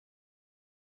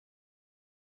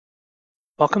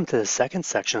Welcome to the second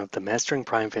section of the Mastering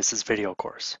PrimeFaces video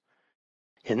course.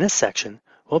 In this section,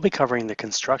 we'll be covering the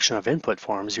construction of input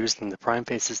forms using the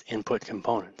PrimeFaces input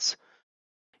components.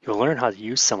 You'll learn how to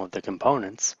use some of the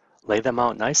components, lay them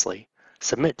out nicely,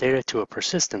 submit data to a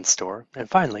persistence store, and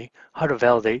finally, how to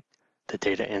validate the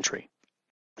data entry.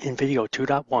 In video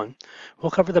 2.1, we'll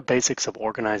cover the basics of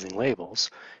organizing labels,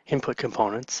 input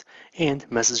components,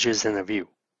 and messages in a view.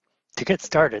 To get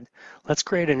started, let's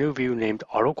create a new view named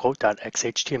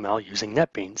autoquote.xhtml using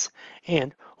NetBeans,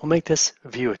 and we'll make this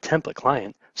view a template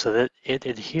client so that it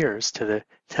adheres to the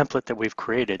template that we've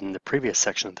created in the previous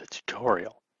section of the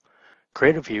tutorial.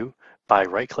 Create a view by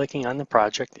right-clicking on the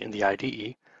project in the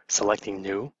IDE, selecting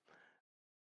New,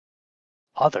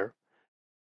 Other,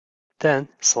 then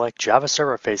select Java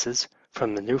Server Faces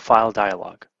from the New File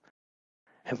dialog.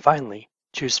 And finally,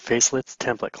 choose Facelets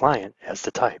Template Client as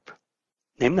the type.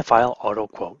 Name the file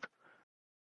autoquote,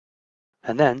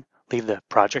 and then leave the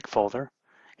project folder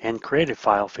and created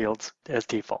file fields as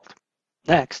default.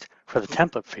 Next, for the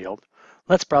template field,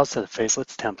 let's browse to the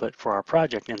Facelets template for our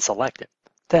project and select it.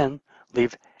 Then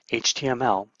leave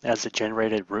HTML as the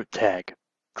generated root tag.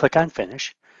 Click on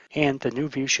Finish, and the new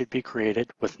view should be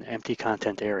created with an empty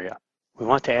content area. We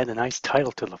want to add a nice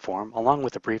title to the form along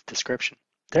with a brief description.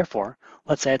 Therefore,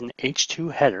 let's add an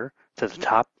H2 header to the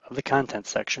top of the content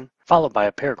section, followed by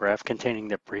a paragraph containing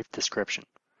the brief description.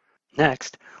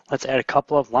 Next, let's add a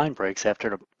couple of line breaks after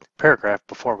the paragraph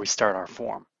before we start our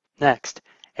form. Next,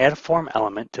 add a form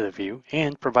element to the view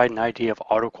and provide an ID of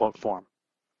autoquote form.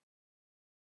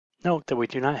 Note that we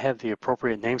do not have the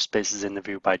appropriate namespaces in the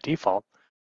view by default,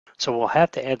 so we'll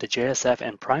have to add the JSF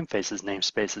and PrimeFaces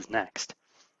namespaces next.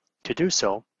 To do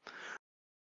so,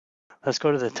 let's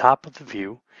go to the top of the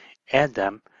view, add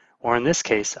them, or in this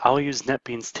case, I'll use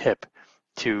NetBeans tip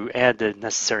to add the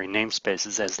necessary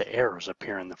namespaces as the errors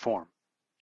appear in the form.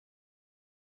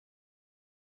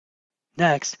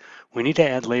 Next, we need to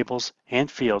add labels and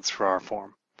fields for our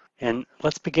form. And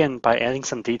let's begin by adding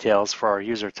some details for our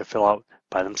user to fill out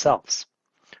by themselves.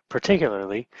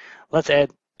 Particularly, let's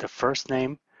add the first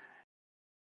name,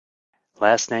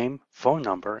 last name, phone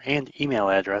number, and email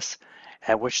address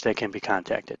at which they can be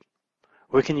contacted.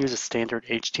 We can use a standard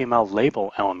HTML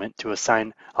label element to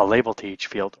assign a label to each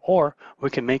field, or we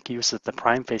can make use of the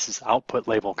PrimeFaces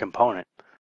outputLabel component.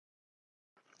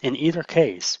 In either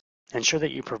case, ensure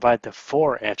that you provide the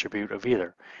for attribute of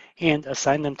either, and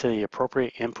assign them to the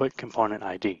appropriate input component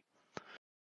ID.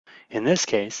 In this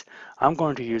case, I'm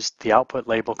going to use the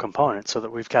outputLabel component so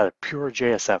that we've got a pure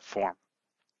JSF form.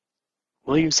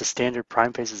 We'll use the standard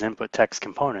PrimeFaces inputText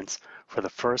components for the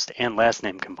first and last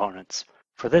name components.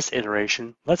 For this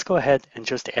iteration, let's go ahead and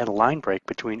just add a line break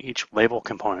between each label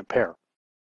component pair.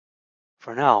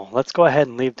 For now, let's go ahead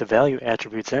and leave the value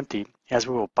attributes empty, as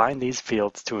we will bind these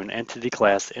fields to an entity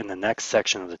class in the next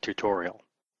section of the tutorial.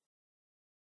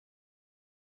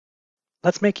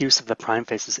 Let's make use of the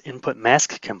PrimeFaces input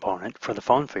mask component for the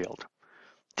phone field.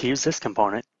 To use this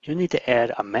component, you need to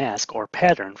add a mask or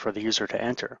pattern for the user to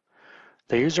enter.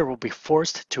 The user will be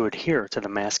forced to adhere to the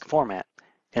mask format.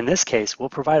 In this case, we'll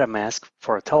provide a mask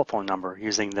for a telephone number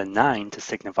using the 9 to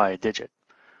signify a digit.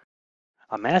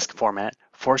 A mask format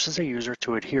forces a user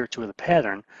to adhere to the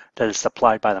pattern that is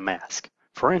supplied by the mask.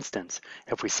 For instance,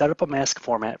 if we set up a mask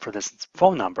format for this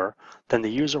phone number, then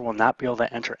the user will not be able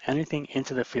to enter anything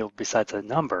into the field besides a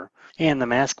number, and the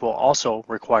mask will also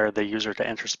require the user to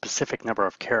enter a specific number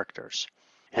of characters.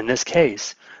 In this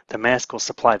case, the mask will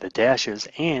supply the dashes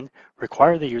and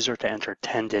require the user to enter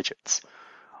 10 digits.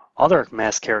 Other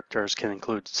mask characters can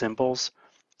include symbols,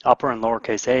 upper and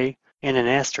lowercase a, and an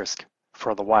asterisk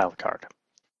for the wildcard.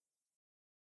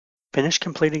 Finish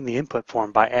completing the input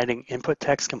form by adding input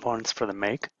text components for the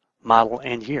make, model,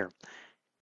 and year,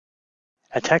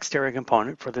 a text area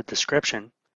component for the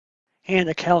description, and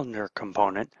a calendar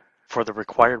component for the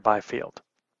required by field.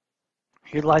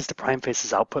 Utilize the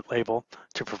PrimeFaces output label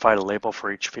to provide a label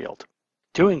for each field.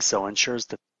 Doing so ensures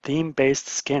the theme-based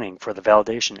scanning for the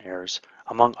validation errors,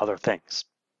 among other things.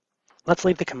 Let's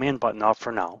leave the command button off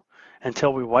for now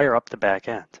until we wire up the back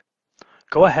end.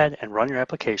 Go ahead and run your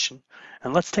application,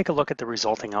 and let's take a look at the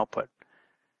resulting output.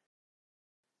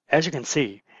 As you can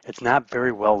see, it's not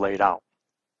very well laid out.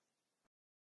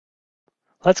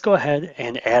 Let's go ahead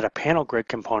and add a panelGrid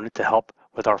component to help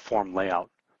with our form layout.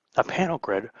 A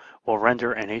panelGrid will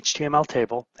render an HTML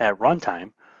table at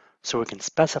runtime so we can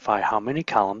specify how many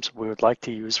columns we would like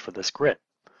to use for this grid.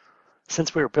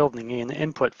 Since we are building an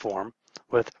input form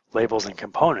with labels and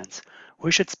components,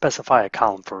 we should specify a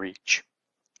column for each.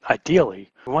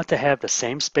 Ideally, we want to have the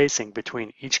same spacing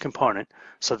between each component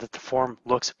so that the form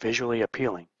looks visually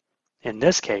appealing. In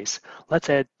this case, let's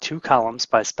add 2 columns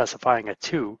by specifying a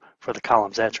 2 for the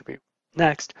columns attribute.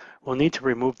 Next, we'll need to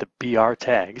remove the BR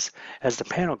tags, as the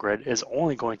panel grid is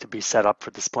only going to be set up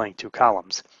for displaying 2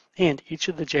 columns, and each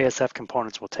of the JSF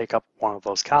components will take up one of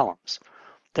those columns.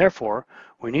 Therefore,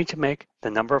 we need to make the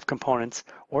number of components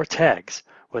or tags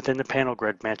within the panel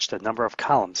grid match the number of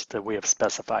columns that we have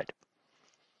specified.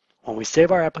 When we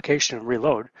save our application and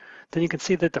reload, then you can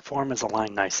see that the form is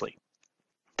aligned nicely.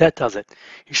 That does it.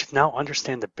 You should now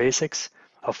understand the basics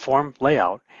of form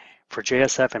layout for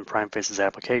JSF and PrimeFaces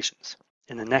applications.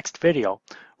 In the next video,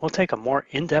 we'll take a more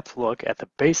in-depth look at the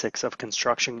basics of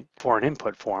construction for an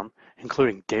input form,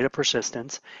 including data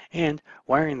persistence and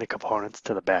wiring the components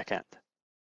to the back end.